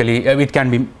typically? It can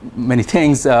be many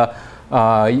things.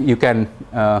 You can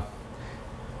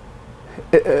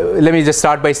let me just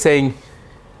start by saying,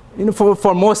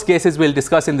 for most cases we'll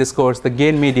discuss in this course, the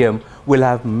gain medium will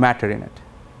have matter in it.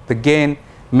 The gain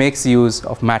makes use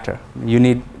of matter. You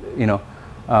need, you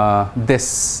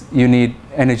need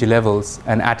energy levels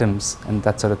and atoms and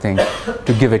that sort of thing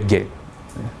to give it gain.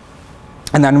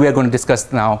 And then we are going to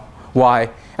discuss now why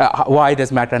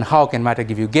does matter and how can matter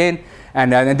give you gain.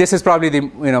 And this is probably the,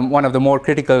 one of the more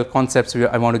critical concepts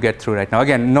I want to get through right now.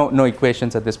 Again, no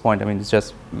equations at this point. I mean, it's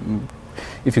just,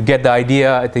 if you get the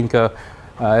idea, I think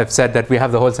I've said that we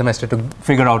have the whole semester to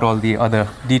figure out all the other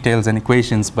details and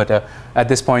equations, but at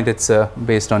this point it's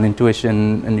based on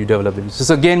intuition and you develop it.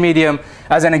 So gain medium,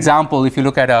 as an example, if you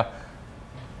look at a,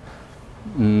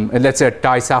 let's say a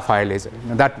Ti-sapphire laser.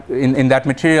 That in that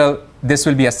material, this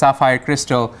will be a sapphire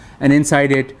crystal, and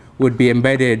inside it would be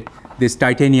embedded these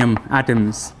titanium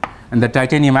atoms, and the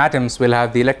titanium atoms will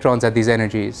have the electrons at these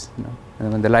energies.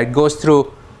 And when the light goes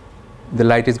through, the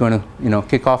light is going to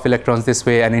kick off electrons this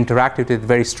way and interact with it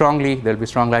very strongly. There will be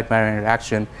strong light matter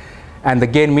interaction, and the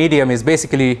gain medium is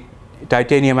basically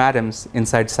titanium atoms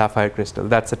inside sapphire crystal.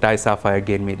 That's a Ti-sapphire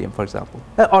gain medium, for example.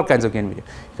 All kinds of gain medium.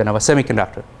 You can have a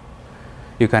semiconductor.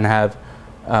 You can have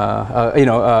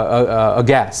a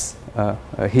gas,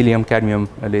 a helium cadmium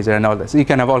laser, and all this. You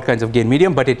can have all kinds of gain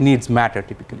medium, but it needs matter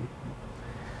typically.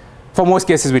 For most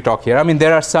cases we talk here. I mean,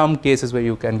 there are some cases where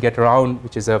you can get around,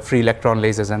 which is a free electron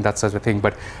lasers and that sort of thing.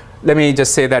 But let me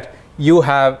just say that you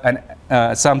have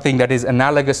something that is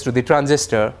analogous to the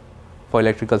transistor for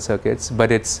electrical circuits,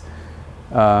 but it's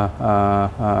and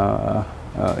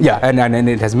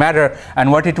it has matter.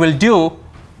 And what it will do,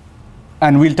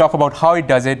 and we'll talk about how it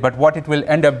does it, but what it will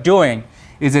end up doing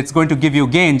is it's going to give you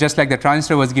gain, just like the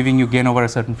transistor was giving you gain over a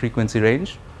certain frequency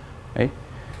range. Right?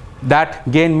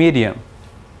 That gain medium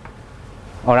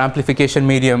or amplification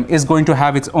medium is going to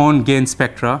have its own gain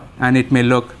spectra, and it may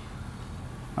look,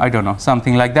 I don't know,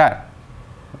 something like that.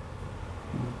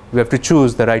 We have to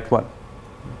choose the right one.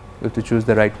 We have to choose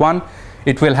the right one.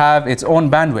 It will have its own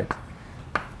bandwidth.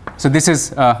 So this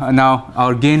is now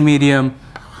our gain medium,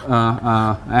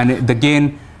 and the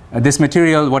gain, this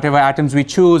material, whatever atoms we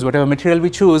choose, whatever material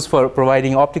we choose for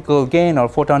providing optical gain or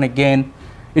photonic gain,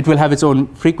 it will have its own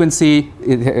frequency,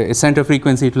 center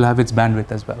frequency, it will have its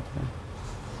bandwidth as well.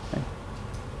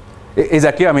 Is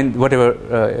that clear? I mean,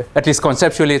 whatever, at least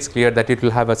conceptually it's clear that it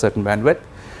will have a certain bandwidth.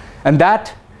 And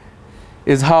that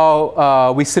is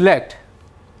how we select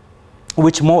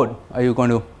which mode are you going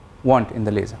to want in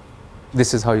the laser.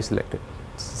 This is how you select it.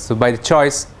 So by the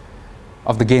choice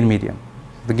of the gain medium.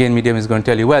 The gain medium is going to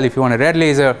tell you, well, if you want a red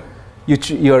laser,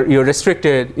 you're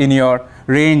restricted in your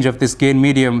range of this gain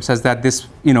medium such that this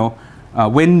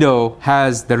window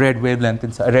has the red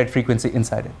wavelength, red frequency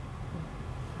inside it.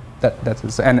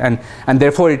 And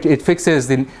therefore it fixes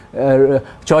the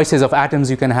choices of atoms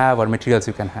you can have or materials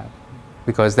you can have,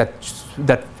 because that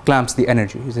clamps the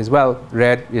energy. It says, well,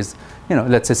 red is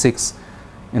let's say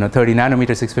 30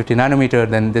 nanometer, 650 nanometer,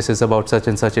 then this is about such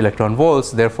and such electron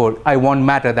volts. Therefore, I want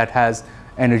matter that has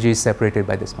energy separated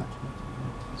by this much.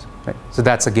 Right? So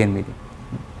that's a gain medium.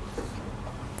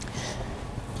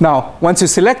 Now, once you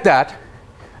select that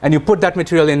and you put that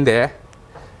material in there,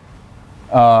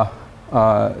 so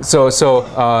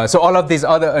all of these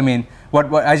other, I mean,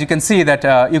 as you can see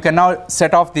that you can now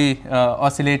set off the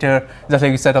oscillator, just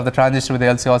like you set off the transistor with the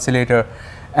LC oscillator.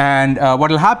 And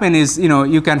what will happen is,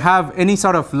 you can have any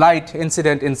sort of light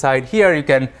incident inside here. You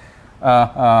can,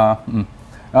 I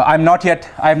have not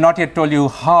yet told you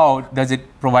how does it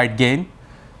provide gain,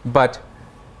 but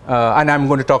and I'm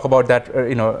going to talk about that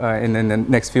in the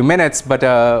next few minutes. But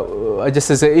just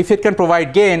to say, if it can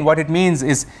provide gain, what it means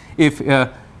is if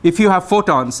you have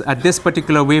photons at this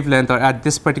particular wavelength or at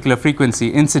this particular frequency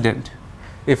incident,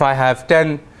 if I have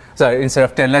 10, sorry, instead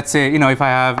of 10, let's say, if I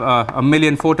have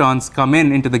 1,000,000 photons come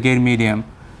into the gain medium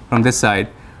from this side,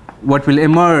 what will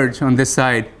emerge on this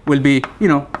side will be,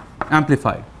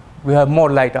 amplified. We have more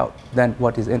light out than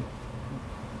what is in.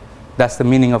 That's the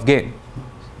meaning of gain.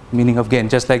 Meaning of gain,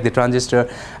 just like the transistor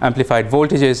amplified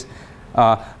voltages,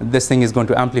 this thing is going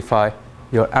to amplify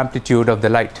your amplitude of the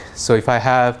light. So if I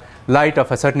have light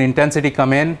of a certain intensity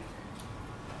come in,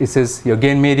 this is your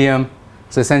gain medium.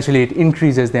 So essentially it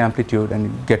increases the amplitude and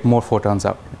you get more photons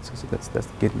out. So that's the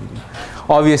gain medium.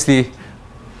 Obviously,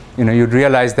 you'd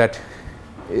realize that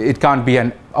it can't be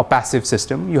a passive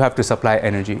system. You have to supply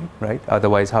energy, right?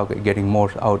 Otherwise, how are you getting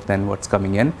more out than what's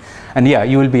coming in? And yeah,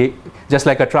 you will be, just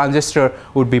like a transistor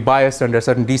would be biased under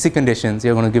certain DC conditions,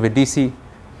 you're going to give it DC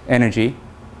energy,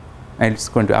 and it's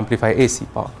going to amplify AC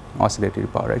power, oscillatory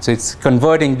power, right? So it's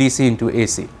converting DC into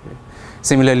AC. Right?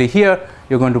 Similarly here,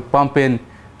 you're going to pump in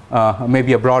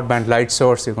maybe a broadband light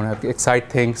source. You're going to have to excite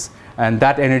things, and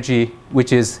that energy,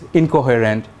 which is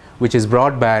incoherent, which is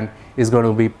broadband, is going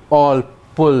to be all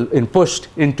pushed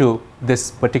into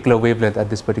this particular wavelength at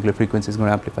this particular frequency. Is going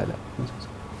to amplify that.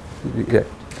 Yeah.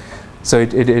 So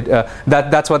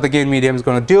that's what the gain medium is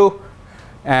going to do.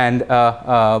 And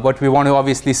what we want to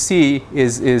obviously see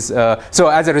is so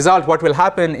as a result, what will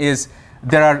happen is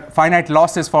there are finite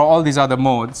losses for all these other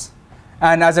modes.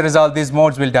 And as a result, these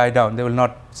modes will die down. They will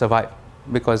not survive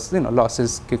because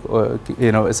losses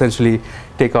essentially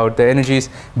take out the energies.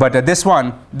 But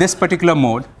this particular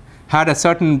mode had a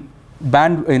certain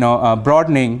band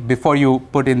broadening before you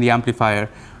put in the amplifier.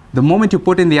 The moment you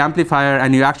put in the amplifier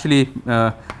and you actually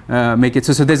make it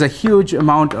so there's a huge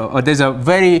amount or there's a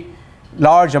very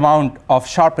large amount of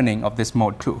sharpening of this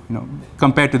mode too,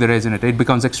 compared to the resonator. It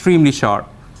becomes extremely sharp,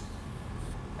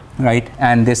 right?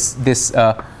 And this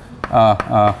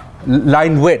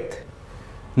line width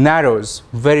narrows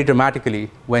very dramatically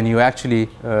when you actually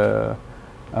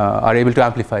are able to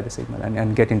amplify the signal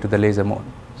and get into the laser mode.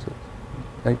 So,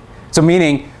 right? So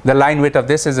meaning the line width of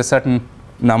this is a certain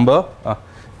number,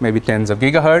 maybe tens of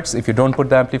gigahertz. If you don't put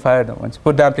the amplifier, once you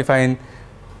put the amplifier in,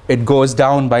 it goes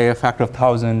down by a factor of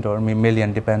 1,000 or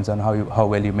million, depends on how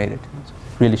well you made it. So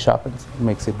it really sharpens, it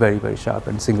makes it very, very sharp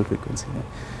and single frequency.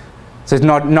 So it's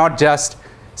not just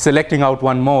selecting out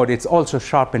one mode, it's also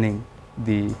sharpening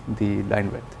the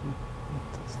line width.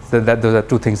 So those are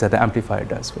two things that the amplifier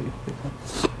does for you.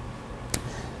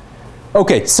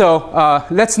 Okay, so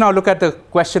let's now look at the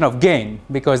question of gain,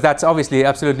 because that's obviously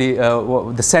absolutely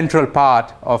the central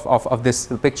part of this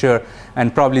picture,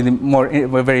 and probably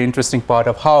the very interesting part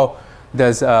of how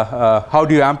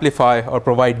do you amplify or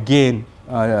provide gain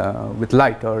with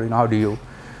light, or how do you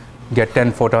get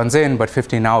 10 photons in but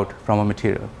 15 out from a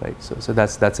material, right? So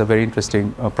that's a very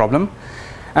interesting problem.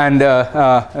 And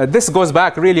this goes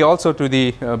back really also to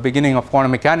the beginning of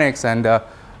quantum mechanics, and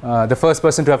the first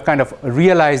person to have kind of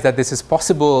realized that this is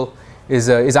possible is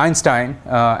Einstein,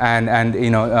 and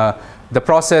the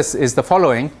process is the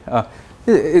following.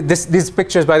 These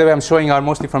pictures, by the way, I'm showing are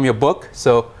mostly from your book,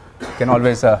 so you can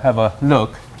always have a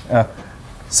look.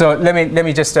 So let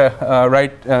me just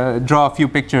draw a few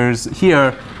pictures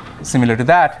here similar to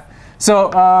that.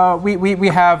 So we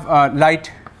have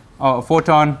light,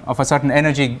 photon of a certain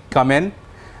energy come in,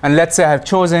 and let's say I have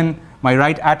chosen my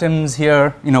right atoms here,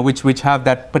 which have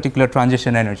that particular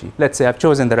transition energy. Let's say I've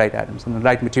chosen the right atoms and the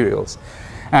right materials,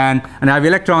 and I have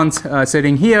electrons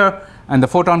sitting here, and the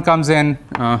photon comes in.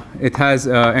 It has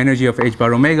energy of h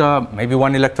bar omega, maybe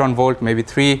 1 electron volt, maybe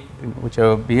 3,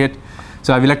 whichever be it.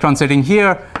 So I have electrons sitting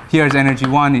here. Here's energy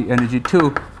 1, energy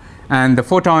 2, and the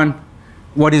photon.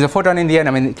 What is a photon in the end?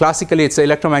 I mean, classically, it's an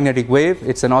electromagnetic wave.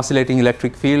 It's an oscillating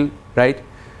electric field, right?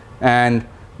 And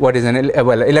what is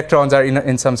electrons are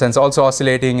in some sense also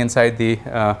oscillating inside the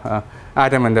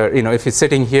atom, and if it's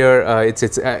sitting here, it's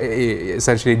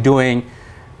essentially doing.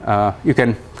 You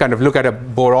can kind of look at a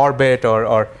Bohr orbit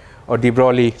or de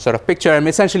Broglie sort of picture, and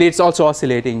essentially it's also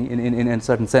oscillating in a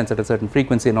certain sense at a certain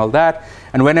frequency and all that.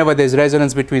 And whenever there's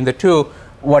resonance between the two,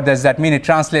 what does that mean? It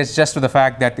translates just to the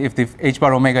fact that if the h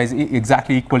bar omega is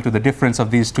exactly equal to the difference of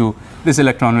these two, this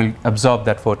electron will absorb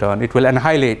that photon. It will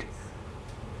annihilate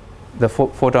the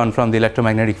photon from the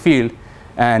electromagnetic field,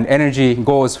 and energy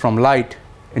goes from light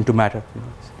into matter.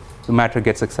 So matter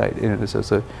gets excited,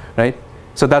 right?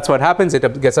 So that's what happens.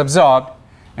 It gets absorbed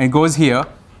and goes here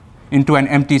into an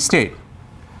empty state,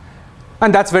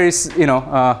 and that's very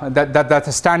that's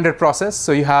a standard process.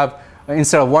 So you have,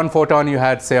 instead of one photon, you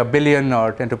had say 1 billion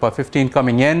or 10 to the power 15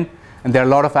 coming in, and there are a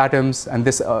lot of atoms, and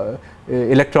this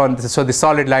electron. So the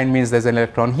solid line means there's an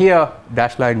electron here.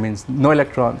 Dashed line means no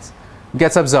electrons.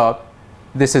 Gets absorbed.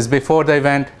 This is before the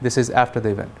event. This is after the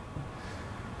event,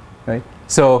 right?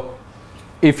 So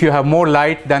if you have more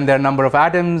light than their number of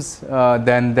atoms,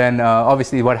 then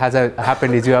obviously what has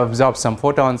happened is you have absorbed some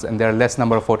photons, and there are less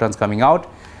number of photons coming out.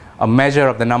 A measure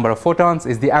of the number of photons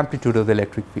is the amplitude of the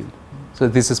electric field. So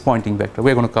this is Poynting vector.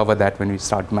 We're going to cover that when we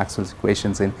start Maxwell's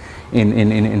equations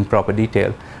in proper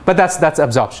detail. But that's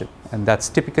absorption, and that's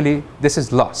typically, this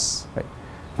is loss, right?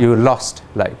 You lost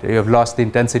light. You have lost the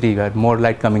intensity. You had more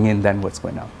light coming in than what's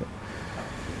going out.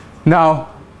 Now,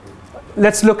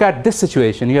 let's look at this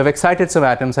situation. You have excited some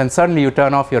atoms, and suddenly you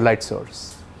turn off your light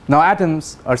source. Now,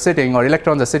 atoms are sitting, or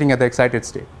electrons are sitting at the excited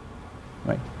state,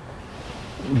 right?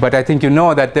 But I think you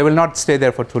know that they will not stay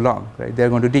there for too long, right? They're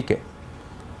going to decay,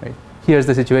 right? Here's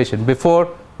the situation.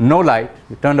 Before, no light.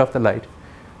 You turned off the light,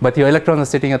 but your electrons are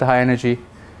sitting at a high energy.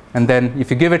 And then if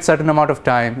you give it certain amount of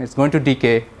time, it's going to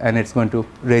decay, and it's going to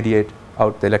radiate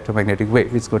out the electromagnetic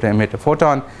wave. It's going to emit a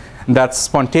photon. And that's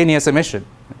spontaneous emission.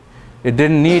 It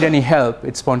didn't need any help.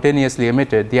 It spontaneously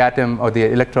emitted. The atom or the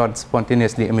electron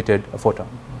spontaneously emitted a photon.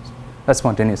 That's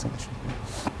spontaneous emission.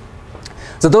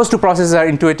 So those two processes are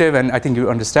intuitive, and I think you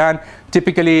understand.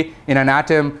 Typically, in an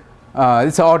atom,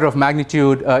 It's an order of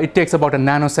magnitude. It takes about a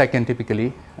nanosecond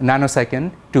typically, a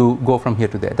nanosecond to go from here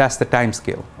to there. That's the time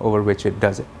scale over which it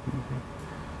does it.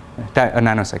 A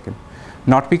nanosecond.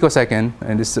 Not picosecond,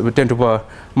 and it's 10 to the power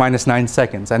minus 9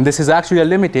 seconds. And this is actually a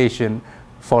limitation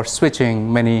for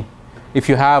switching many. If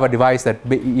you have a device that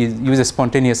uses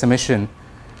spontaneous emission,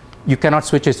 you cannot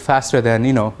switch it faster than,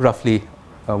 roughly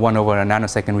 1 over a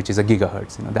nanosecond, which is a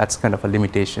gigahertz. That's kind of a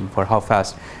limitation for how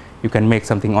fast you can make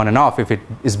something on and off if it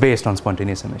is based on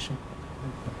spontaneous emission.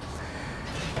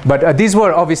 But these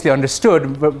were obviously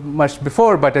understood much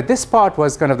before, but this part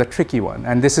was kind of the tricky one.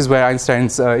 And this is where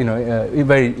Einstein's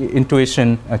very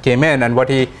intuition came in. And what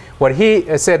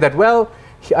he said that, well,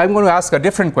 I'm going to ask a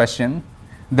different question,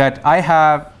 that I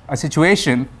have a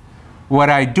situation where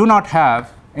I do not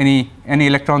have any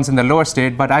electrons in the lower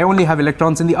state, but I only have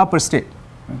electrons in the upper state.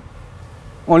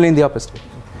 Only in the upper state,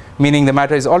 meaning the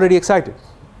matter is already excited.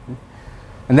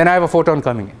 And then I have a photon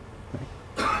coming in.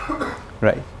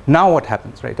 Right. Now what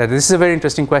happens, right? This is a very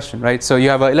interesting question, right? So you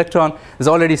have an electron is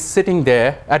already sitting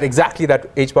there at exactly that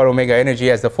h bar omega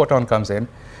energy as the photon comes in,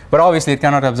 but obviously it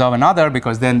cannot absorb another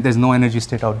because then there's no energy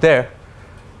state out there.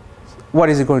 What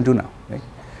is it going to do now, right?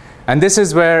 And this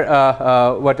is where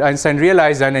what Einstein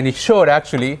realized, and he showed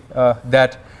actually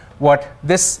that what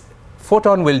this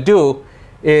photon will do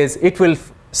is it will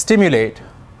stimulate,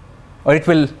 or it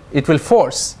will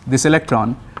force this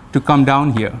electron to come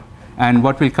down here. And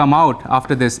what will come out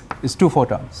after this is 2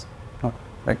 photons,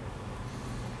 right?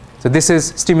 So this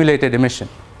is stimulated emission.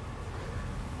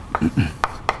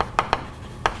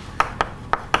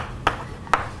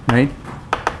 Right?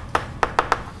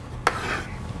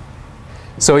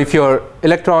 So if your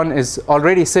electron is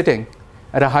already sitting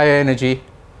at a higher energy,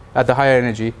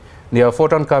 the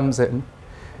photon comes in,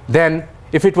 then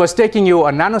if it was taking you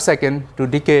a nanosecond to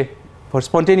decay for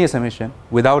spontaneous emission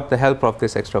without the help of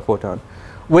this extra photon,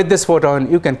 with this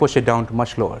photon, you can push it down to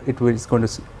much lower. It's going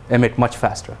to emit much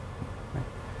faster. Right?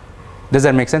 Does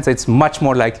that make sense? It's much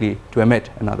more likely to emit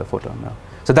another photon now.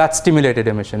 So that's stimulated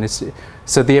emission.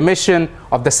 So the emission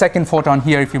of the second photon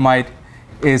here, if you might,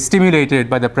 is stimulated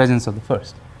by the presence of the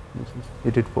first.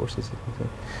 It forces it.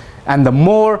 And the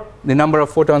more the number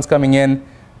of photons coming in,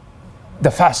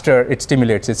 the faster it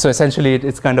stimulates it. So essentially,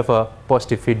 it's kind of a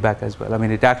positive feedback as well. I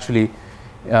mean, it actually.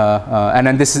 And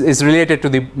then this is related to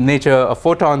the nature of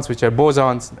photons, which are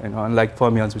bosons, unlike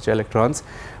fermions, which are electrons.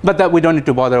 But that we don't need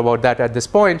to bother about that at this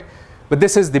point. But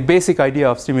this is the basic idea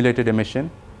of stimulated emission.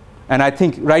 And I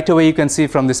think right away you can see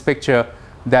from this picture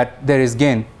that there is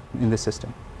gain in the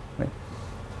system. Right?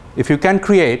 If you can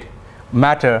create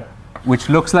matter which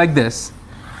looks like this,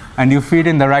 and you feed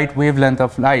in the right wavelength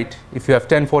of light, if you have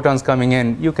 10 photons coming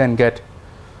in, you can get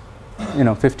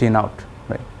 15 out.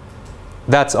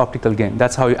 That's optical gain.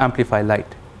 That's how you amplify light,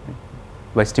 right?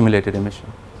 By stimulated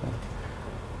emission.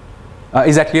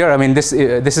 Is that clear? I mean, this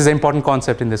is an important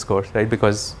concept in this course, right?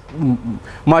 Because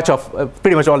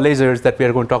pretty much all lasers that we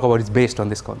are going to talk about is based on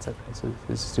this concept. Right? So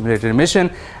this is stimulated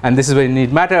emission, and this is where you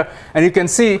need matter. And you can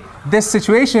see this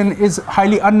situation is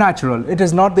highly unnatural. It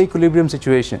is not the equilibrium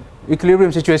situation.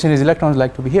 Equilibrium situation is electrons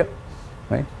like to be here,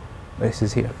 right? This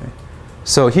is here. Right?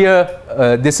 So here,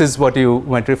 this is what you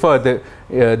might refer.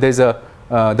 There's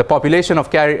the population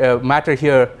of matter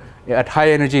here at high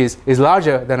energies is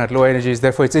larger than at low energies.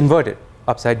 Therefore, it's inverted,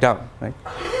 upside down. Right?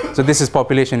 So this is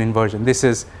population inversion. This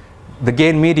is the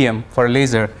gain medium for a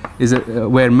laser is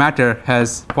where matter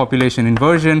has population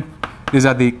inversion. These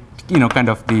are the kind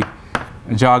of the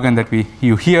jargon that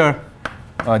you hear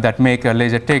that make a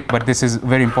laser tick. But this is a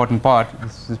very important part.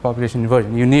 This is population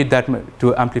inversion. You need that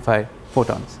to amplify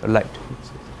photons or light.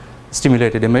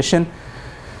 Stimulated emission.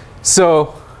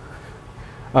 So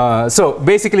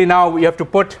basically now we have to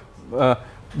put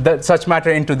such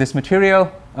matter into this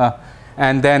material,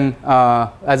 and then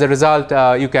as a result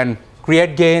you can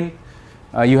create gain.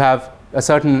 You have a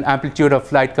certain amplitude of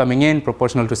light coming in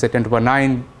proportional to say 10 to the power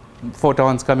 9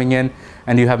 photons coming in,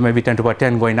 and you have maybe 10 to the power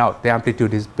 10 going out. The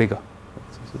amplitude is bigger.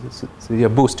 So you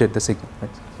have boosted the signal. Right?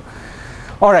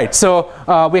 All right, so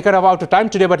we're kind of out of time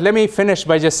today, but let me finish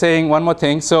by just saying one more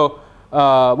thing. So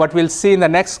what we'll see in the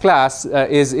next class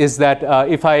is that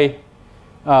if I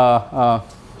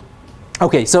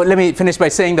okay, so let me finish by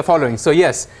saying the following. So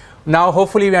yes, now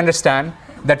hopefully we understand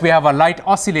that we have a light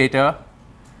oscillator,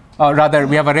 or rather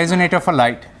we have a resonator for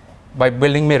light by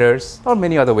building mirrors or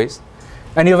many other ways,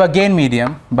 and you have a gain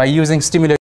medium by using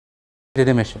stimulated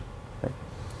emission. Right?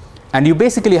 And you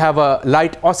basically have a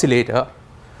light oscillator.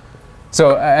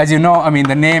 So as you know, I mean,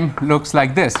 the name looks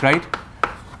like this, right?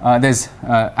 There's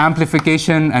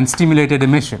amplification and stimulated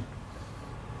emission,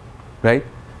 right?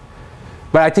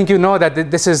 But I think you know that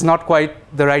this is not quite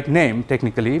the right name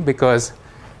technically, because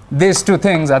these two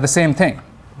things are the same thing.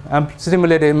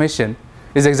 Stimulated emission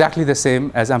is exactly the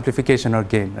same as amplification or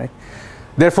gain, right?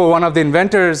 Therefore, one of the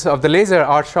inventors of the laser,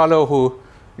 Art Shallow, who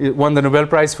won the Nobel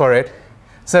Prize for it,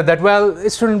 said that, well,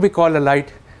 it shouldn't be called a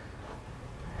light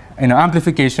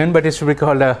amplification, but it should be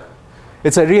called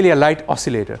it's really a light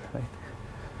oscillator, right?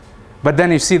 But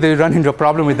then you see they run into a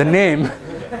problem with the name.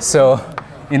 So,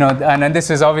 and this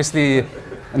is obviously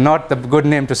not the good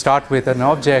name to start with an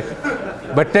object,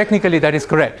 but technically that is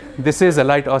correct. This is a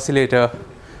light oscillator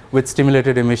with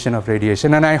stimulated emission of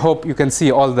radiation, and I hope you can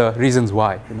see all the reasons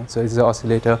why. So it's an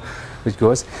oscillator which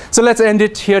goes. So let's end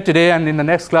it here today, and in the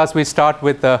next class we start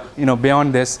with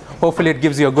beyond this. Hopefully it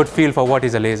gives you a good feel for what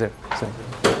is a laser. So,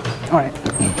 all right.